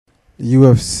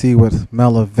UFC with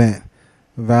main event.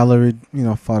 Valérie,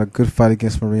 fought a good fight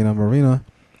against Maryna. Maryna,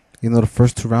 the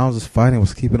first 2 rounds was fighting,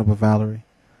 was keeping up with Valérie.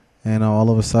 And all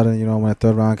of a sudden, when the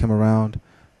third round came around,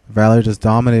 Valérie just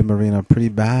dominated Maryna pretty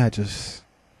bad. Just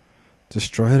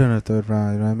destroyed her in the third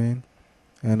round, you know what I mean?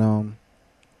 And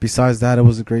besides that, it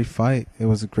was a great fight. It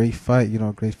was a great fight,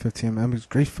 great 15 minutes. It was a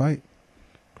great fight.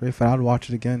 Great fight. I'd watch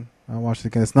it again.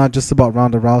 It's not just about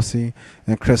Ronda Rousey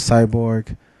and Chris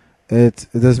Cyborg.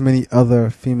 There's many other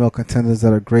female contenders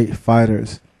that are great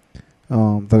fighters.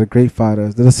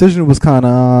 The decision was kind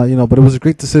of, but it was a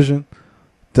great decision.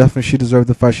 Definitely, she deserved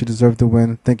the fight. She deserved the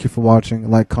win. Thank you for watching.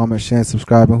 Like, comment, share, and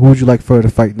subscribe. And who would you like for her to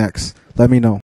fight next? Let me know.